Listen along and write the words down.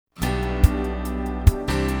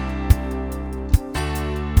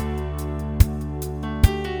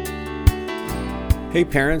Hey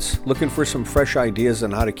parents, looking for some fresh ideas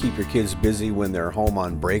on how to keep your kids busy when they're home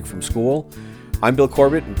on break from school? I'm Bill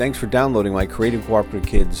Corbett, and thanks for downloading my Creative Cooperative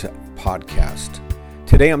Kids podcast.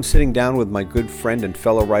 Today I'm sitting down with my good friend and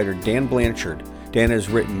fellow writer Dan Blanchard. Dan has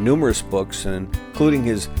written numerous books, including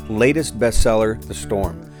his latest bestseller, The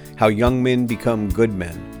Storm, How Young Men Become Good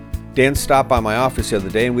Men. Dan stopped by my office the other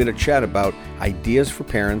day and we had a chat about ideas for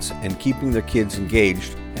parents and keeping their kids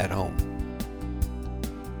engaged at home.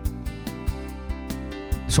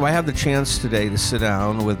 So I have the chance today to sit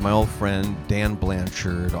down with my old friend Dan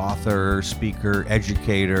Blanchard, author, speaker,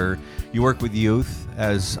 educator. You work with youth,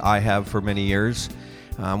 as I have for many years.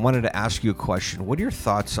 I wanted to ask you a question. What are your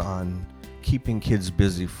thoughts on keeping kids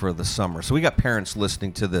busy for the summer? So we got parents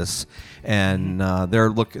listening to this, and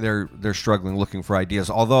they're struggling, looking for ideas.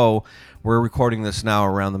 Although we're recording this now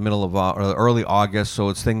around the middle of early August, so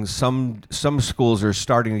it's things. Some schools are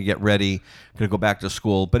starting to get ready to go back to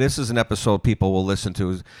school. But this is an episode people will listen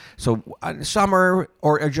to. So summer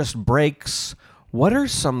or just breaks. What are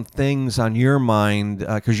some things on your mind?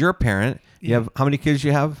 Because you're a parent. You have how many kids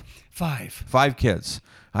you have? 5. 5 kids.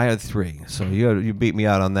 I had 3, so you beat me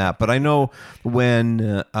out on that. But I know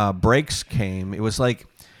when breaks came, it was like,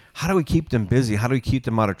 how do we keep them busy? How do we keep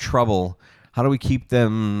them out of trouble? How do we keep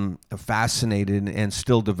them fascinated and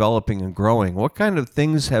still developing and growing? What kind of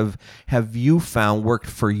things have you found worked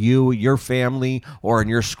for you, your family, or in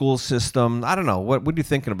your school system? I don't know. What are you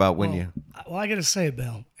thinking about when you... Well, I got to say,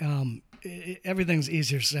 Bill, everything's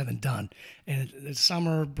easier said than done. And the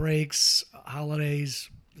summer breaks, holidays,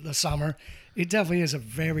 the summer... It definitely is a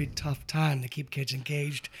very tough time to keep kids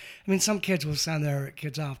engaged. I mean, some kids will send their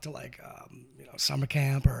kids off to summer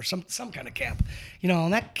camp or some kind of camp,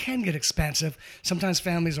 and that can get expensive. Sometimes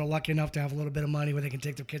families are lucky enough to have a little bit of money where they can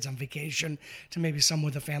take their kids on vacation to maybe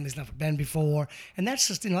somewhere the family's never been before. And that's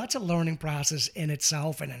just, that's a learning process in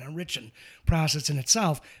itself and an enriching process in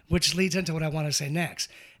itself, which leads into what I want to say next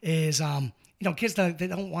is, kids, they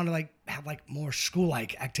don't want to have more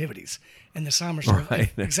school-like activities in the summer. So right.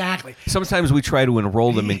 Exactly. Sometimes we try to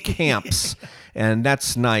enroll them in camps, and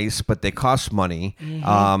that's nice, but they cost money.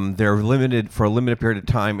 Mm-hmm. They're limited for a limited period of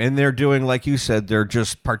time, and they're doing, like you said, they're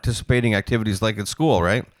just participating activities like at school,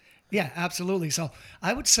 right? Yeah, absolutely. So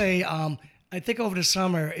I would say, I think over the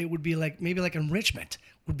summer, it would be maybe enrichment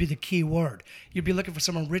would be the key word. You'd be looking for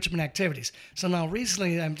some enrichment activities. So now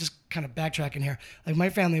recently, I'm just kind of backtracking here. Like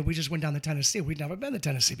my family, we just went down to Tennessee. We'd never been to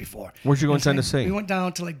Tennessee before. Where'd you go in Tennessee? We went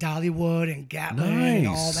down to Dollywood and Gatlin and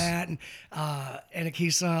all that, and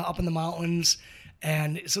Anakisa up in the mountains.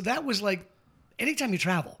 And so that was anytime you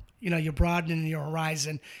travel, you're broadening your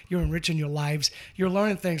horizon, you're enriching your lives, you're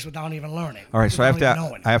learning things without even learning. All right, so I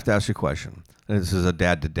have to ask you a question. This is a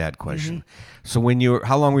dad-to-dad question. Mm-hmm. So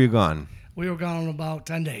how long were you gone? We were gone about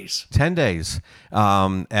 10 days. 10 days.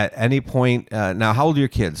 At any point, now how old are your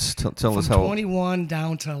kids? Tell us how old. 21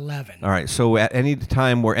 down to 11. All right. So at any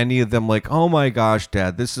time were any of them like, oh my gosh,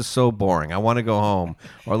 Dad, this is so boring. I want to go home.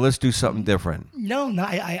 Or let's do something different. No,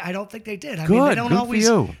 I don't think they did. I Good. mean, they don't Good always,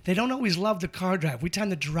 for you. They don't always love the car drive. We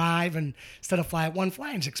tend to drive and instead of fly. One,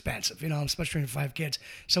 flying's expensive, especially for 5 kids.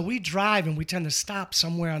 So we drive and we tend to stop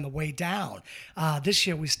somewhere on the way down. This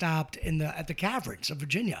year we stopped at the Caverns of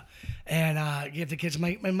Virginia. And give the kids.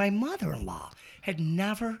 My mother-in-law had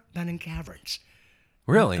never been in Caverns.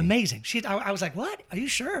 Really? Amazing. I was like, what? Are you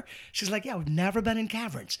sure? She's like, yeah, we've never been in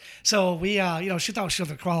Caverns. So we, she thought she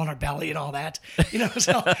was crawl on her belly and all that.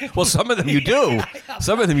 So, well, some of them you do.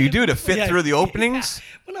 Some of them you do to fit through the openings.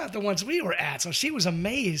 Yeah. Well, not the ones we were at. So she was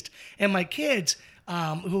amazed. And my kids,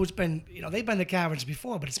 who's been, they've been to Caverns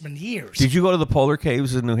before, but it's been years. Did you go to the polar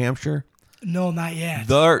caves in New Hampshire? No, not yet.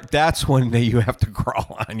 That's when you have to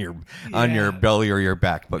crawl on your belly or your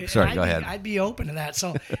back. But sorry, go ahead. I'd be open to that.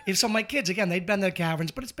 So my kids, again, they'd been to the Caverns,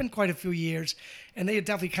 but it's been quite a few years, and they had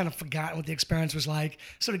definitely kind of forgotten what the experience was like.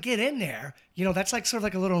 So to get in there, that's sort of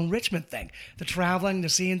like a little enrichment thing. The traveling, the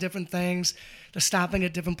seeing different things, the stopping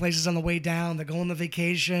at different places on the way down, the going to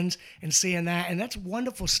vacations and seeing that, and that's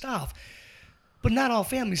wonderful stuff. But not all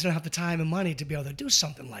families don't have the time and money to be able to do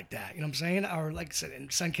something like that. You know what I'm saying? Or like I said,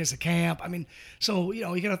 send kids to camp. I mean, so,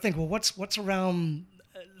 you got to think, well, what's around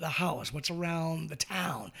the house? What's around the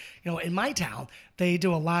town? In my town, they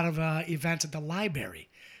do a lot of events at the library,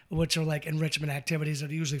 which are enrichment activities that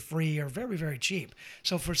are usually free or very, very cheap.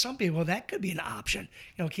 So for some people, that could be an option.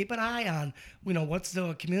 Keep an eye on, what's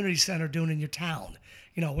the community center doing in your town?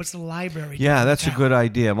 What's the library? Yeah, that's a good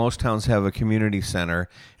idea. Most towns have a community center,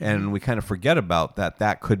 and we kind of forget about that.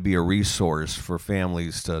 That could be a resource for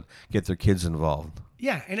families to get their kids involved.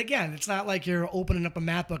 Yeah, and again, it's not like you're opening up a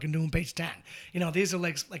math book and doing page 10. These are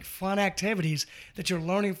like fun activities that you're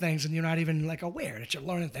learning things and you're not even like aware that you're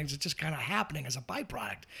learning things. It's just kind of happening as a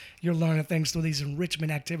byproduct. You're learning things through these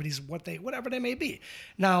enrichment activities, whatever they may be.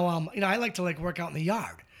 Now, I like to like work out in the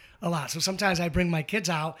yard a lot. So sometimes I bring my kids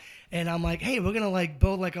out and I'm like, hey, we're going to like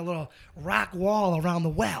build like a little rock wall around the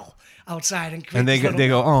well outside and create And this they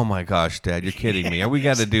go, oh my gosh, Dad, you're kidding me. We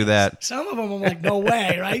got to do that. Some of them I'm like, no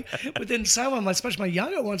way, right? But then some of them, especially my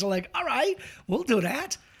younger ones, are like, all right, we'll do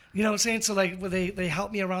that. You know what I'm saying? So like they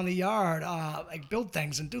help me around the yard, like build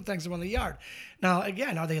things and do things around the yard. Now,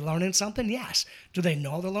 again, are they learning something? Yes. Do they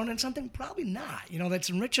know they're learning something? Probably not. That's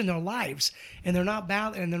enriching their lives, and they're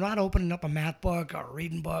not opening up a math book or a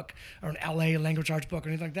reading book or an LA language arts book or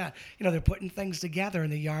anything like that. They're putting things together in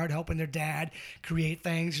the yard, helping their dad create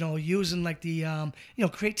things. Using like the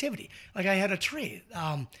creativity. Like I had a tree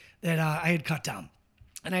that I had cut down,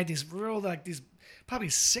 and I had these probably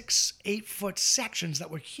 6-8 foot sections that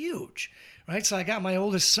were huge, right? So I got my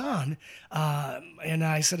oldest son, and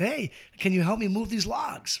I said, hey, can you help me move these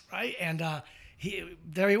logs, right? And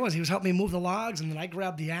there he was helping me move the logs, and then I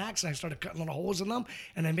grabbed the axe and I started cutting little holes in them,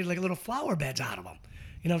 and I made like little flower beds out of them.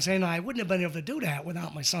 You know what I'm saying? Now, I wouldn't have been able to do that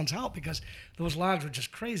without my son's help because those logs were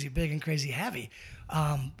just crazy big and crazy heavy.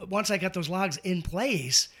 But once I got those logs in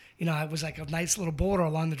place, it was like a nice little border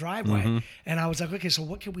along the driveway, and I was like, okay, so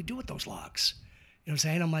what can we do with those logs? You know what I'm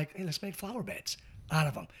saying? I'm like, hey, let's make flower beds out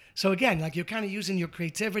of them. So again, like you're kind of using your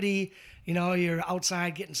creativity, you're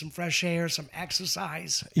outside getting some fresh air, some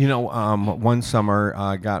exercise. One summer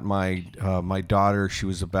I got my daughter,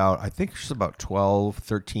 I think she was about 12,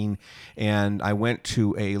 13, and I went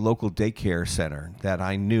to a local daycare center that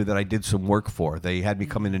I knew that I did some work for. They had me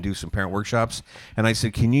come in and do some parent workshops, and I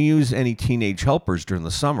said, can you use any teenage helpers during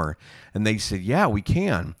the summer? And they said, yeah, we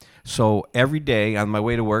can. So every day on my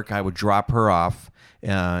way to work, I would drop her off,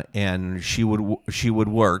 and she would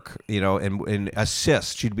work, and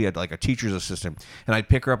assist. She'd be like a teacher's assistant, and I'd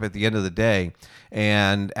pick her up at the end of the day.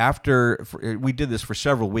 And we did this for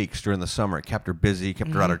several weeks during the summer. It kept her busy,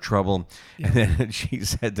 kept her out of trouble. Yeah. And then she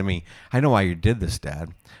said to me, I know why you did this, Dad.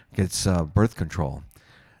 It's birth control.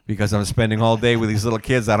 Because I'm spending all day with these little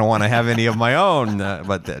kids, I don't want to have any of my own.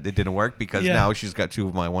 But it didn't work because now she's got 2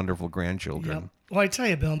 of my wonderful grandchildren. Yep. Well, I tell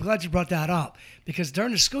you, Bill, I'm glad you brought that up because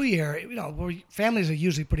during the school year, families are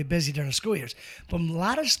usually pretty busy during the school years, but a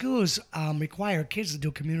lot of schools require kids to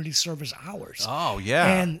do community service hours. Oh, yeah.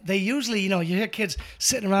 And they usually, you hear kids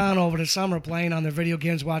sitting around over the summer playing on their video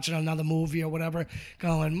games, watching another movie or whatever,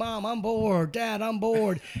 going, Mom, I'm bored. Dad, I'm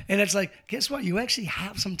bored. And it's like, guess what? You actually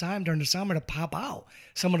have some time during the summer to pop out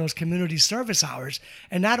some of those community service hours.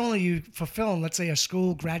 And not only you fulfilling, let's say, a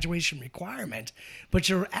school graduation requirement, but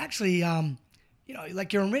you're actually...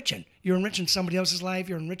 like you're enriching. You're enriching somebody else's life.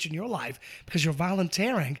 You're enriching your life because you're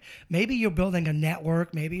volunteering. Maybe you're building a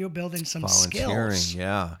network. Maybe you're building some skills.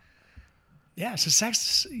 Yeah. Yeah,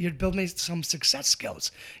 you're building some success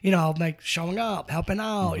skills, like showing up, helping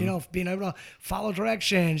out, being able to follow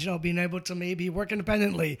directions, being able to maybe work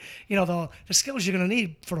independently, the skills you're going to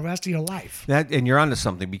need for the rest of your life. And you're onto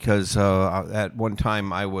something because at one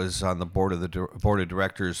time I was on the board of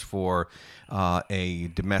directors for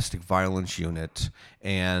a domestic violence unit,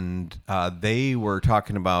 and they were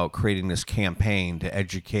talking about creating this campaign to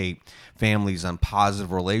educate families on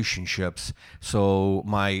positive relationships. So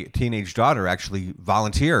my teenage daughter actually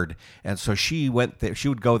volunteered, and so she went there. She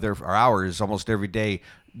would go there for hours almost every day,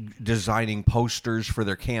 designing posters for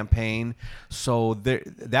their campaign. So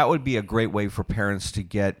that would be a great way for parents to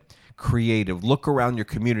get creative. Look around your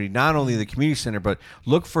community, not only the community center, but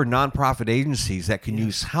look for nonprofit agencies that can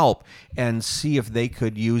use help and see if they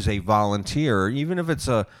could use a volunteer, even if it's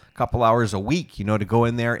a couple hours a week, to go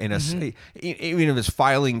in there and even if it's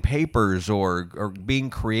filing papers or being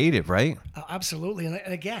creative, right? Absolutely. And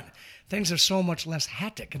again, things are so much less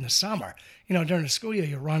hectic in the summer. During the school year,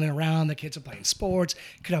 you're running around, the kids are playing sports,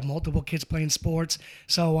 you could have multiple kids playing sports.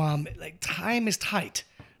 So time is tight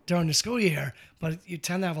during the school year, but you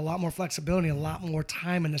tend to have a lot more flexibility, a lot more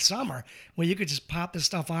time in the summer where you could just pop this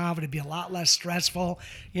stuff off. It'd be a lot less stressful.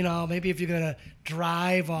 Maybe if you're going to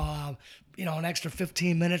drive, an extra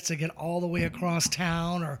 15 minutes to get all the way across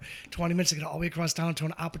town or 20 minutes to get all the way across town to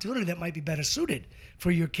an opportunity that might be better suited for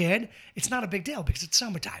your kid, it's not a big deal because it's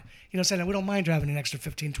summertime. Saying we don't mind driving an extra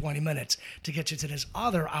 15, 20 minutes to get you to this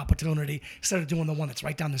other opportunity instead of doing the one that's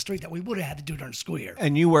right down the street that we would have had to do during the school year.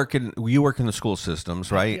 And you work in the school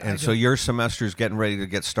systems, right? I do. So your semester's getting ready to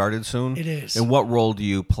get started soon? It is. And what role do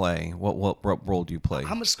you play? What role do you play?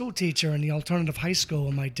 I'm a school teacher in the alternative high school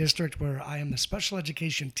in my district where I am the special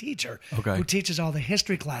education teacher who teaches all the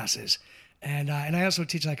history classes And I also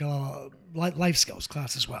teach like a life skills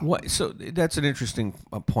class as well. So that's an interesting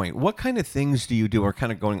point. What kind of things do you do? We're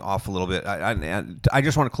kind of going off a little bit. I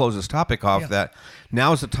just want to close this topic off that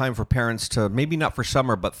now is the time for parents to, maybe not for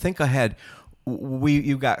summer, but think ahead.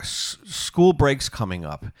 You've got school breaks coming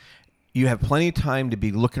up. You have plenty of time to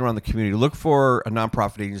be looking around the community. Look for a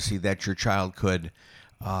nonprofit agency that your child could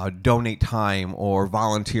donate time or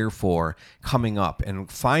volunteer for coming up,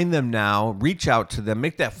 and find them now, reach out to them,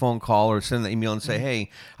 make that phone call or send an email and say,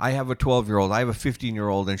 hey, I have a 12-year-old, I have a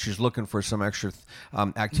 15-year-old, and she's looking for some extra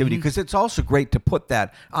activity. Because it's also great to put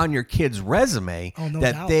that on your kid's resume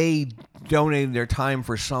that they donated their time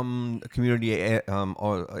for some community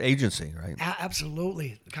or agency, right?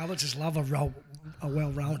 Absolutely. Colleges love a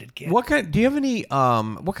well-rounded kid. Do you have any?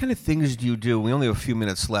 What kind of things do you do? We only have a few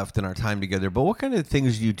minutes left in our time together, but what kind of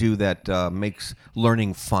things do you do that makes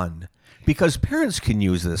learning fun? Because parents can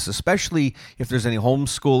use this, especially if there's any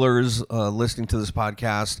homeschoolers listening to this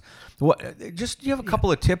podcast. Do you have a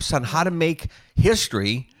couple of tips on how to make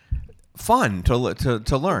history fun to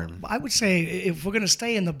learn? I would say if we're going to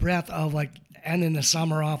stay in the breath of like ending the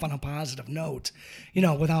summer off on a positive note,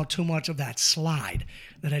 without too much of that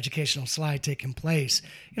educational slide taking place.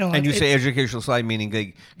 And you say educational slide, meaning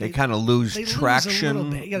they kind of lose traction. Lose a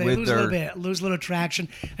little bit. Yeah, they lose a little traction.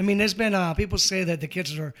 I mean, there's been people say that the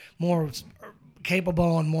kids are more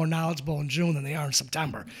capable and more knowledgeable in June than they are in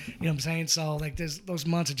September. You know what I'm saying? So like those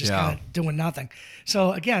months are just kind of doing nothing.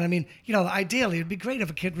 So again, I mean, ideally it'd be great if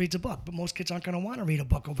a kid reads a book, but most kids aren't going to want to read a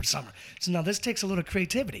book over summer. So now this takes a little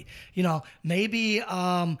creativity. Maybe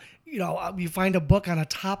you find a book on a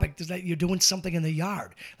topic that you're doing something in the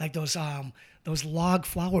yard, like those log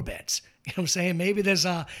flower beds. You know what I'm saying? Maybe there's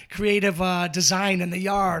a creative design in the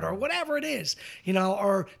yard or whatever it is,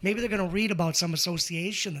 or maybe they're going to read about some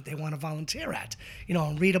association that they want to volunteer at,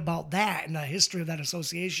 and read about that and the history of that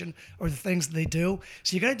association or the things that they do.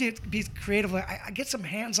 So you got to be creative. I get some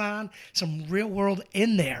hands-on, some real-world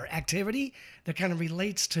in there activity that kind of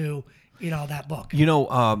relates to that book.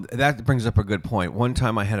 That brings up a good point. One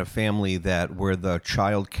time I had a family where the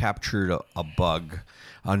child captured a bug,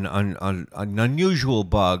 an unusual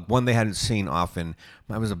bug, one they hadn't seen often.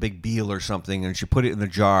 It was a big beetle or something, and she put it in the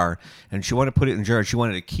jar, and she wanted to put it in the jar, and she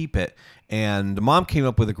wanted to keep it. And the mom came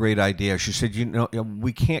up with a great idea. She said,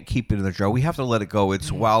 we can't keep it in the jar. We have to let it go.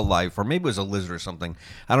 It's wildlife, or maybe it was a lizard or something.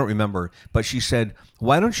 I don't remember. But she said,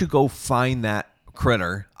 why don't you go find that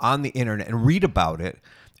critter on the internet and read about it,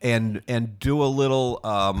 and do a little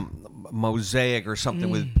mosaic or something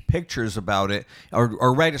with pictures about it,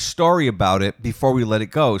 or write a story about it before we let it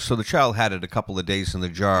go. So the child had it a couple of days in the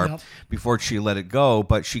jar before she let it go,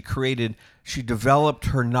 but she developed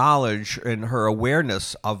her knowledge and her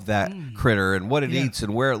awareness of that critter and what it eats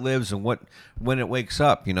and where it lives and when it wakes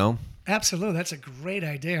up, Absolutely. That's a great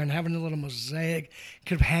idea. And having a little mosaic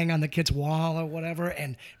could hang on the kid's wall or whatever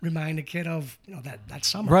and remind the kid of that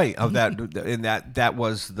summer. Right. Of that, and that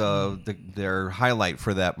was their highlight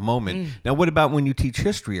for that moment. Now, what about when you teach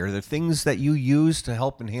history? Are there things that you use to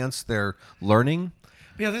help enhance their learning?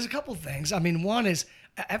 Yeah, there's a couple of things. I mean, one is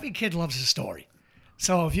every kid loves a story.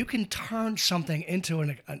 So if you can turn something into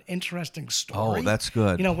an interesting story. Oh, that's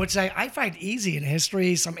good. Which I find easy in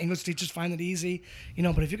history. Some English teachers find it easy.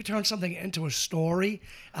 But if you could turn something into a story,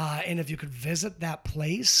 and if you could visit that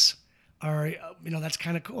place, or, that's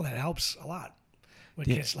kind of cool. That helps a lot with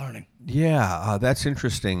kids learning. Yeah, that's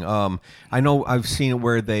interesting. I know I've seen it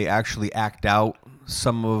where they actually act out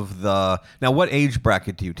some of the... Now, what age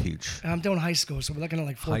bracket do you teach? I'm doing high school, so we're looking at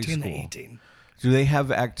like 14 to 18. Do they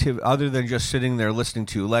have activity other than just sitting there listening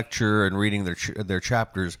to lecture and reading their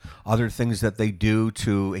chapters? Other things that they do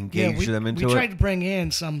to engage them into it? We try to bring in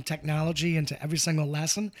some technology into every single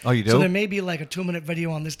lesson. Oh, you do? So there may be like a 2-minute video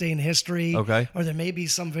on this day in history. Okay. Or there may be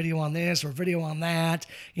some video on this or video on that.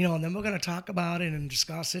 And then we're going to talk about it and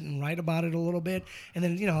discuss it and write about it a little bit. And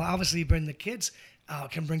then obviously bring the kids.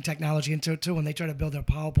 Can bring technology into it too when they try to build their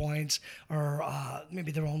PowerPoints or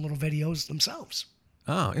maybe their own little videos themselves.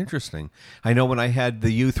 Oh, interesting. I know when I had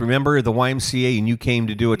the youth, remember the YMCA, and you came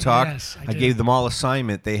to do a talk? Yes, I gave them all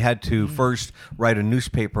assignment. They had to first write a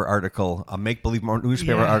newspaper article, a make-believe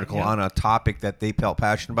newspaper article on a topic that they felt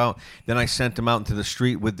passionate about. Then I sent them out into the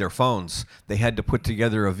street with their phones. They had to put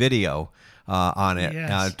together a video on it,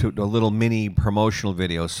 to a little mini promotional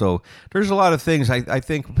video. So there's a lot of things. I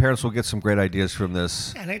think parents will get some great ideas from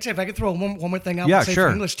this. Yeah, and I'd say if I could throw one more thing out, sure.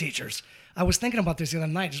 For English teachers. I was thinking about this the other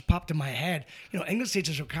night, it just popped in my head. English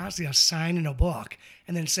teachers are constantly assigning a book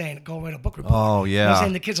and then saying, go write a book report. Oh, yeah.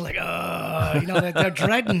 And the kids are like, they're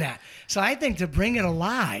dreading that. So I think to bring it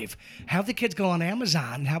alive, have the kids go on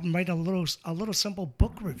Amazon and have them write a little simple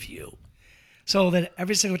book review. so that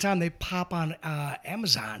every single time they pop on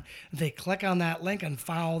Amazon, they click on that link and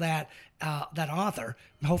follow that author.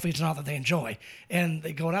 Hopefully it's an author they enjoy. And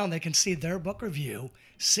they go down, they can see their book review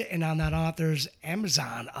sitting on that author's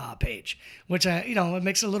Amazon page, which, it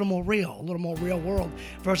makes it a little more real world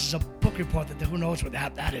versus a book report that who knows what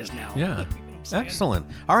that is now. Yeah. Excellent.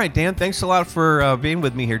 All right, Dan, thanks a lot for being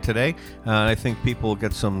with me here today. I think people will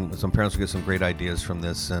get some parents will get some great ideas from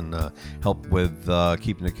this and help with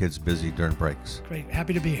keeping the kids busy during breaks. Great.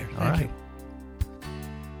 Happy to be here. Thank you.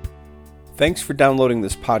 Thanks for downloading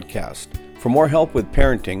this podcast. For more help with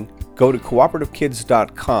parenting, go to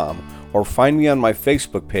cooperativekids.com or find me on my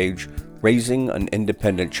Facebook page, Raising an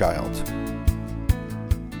Independent Child.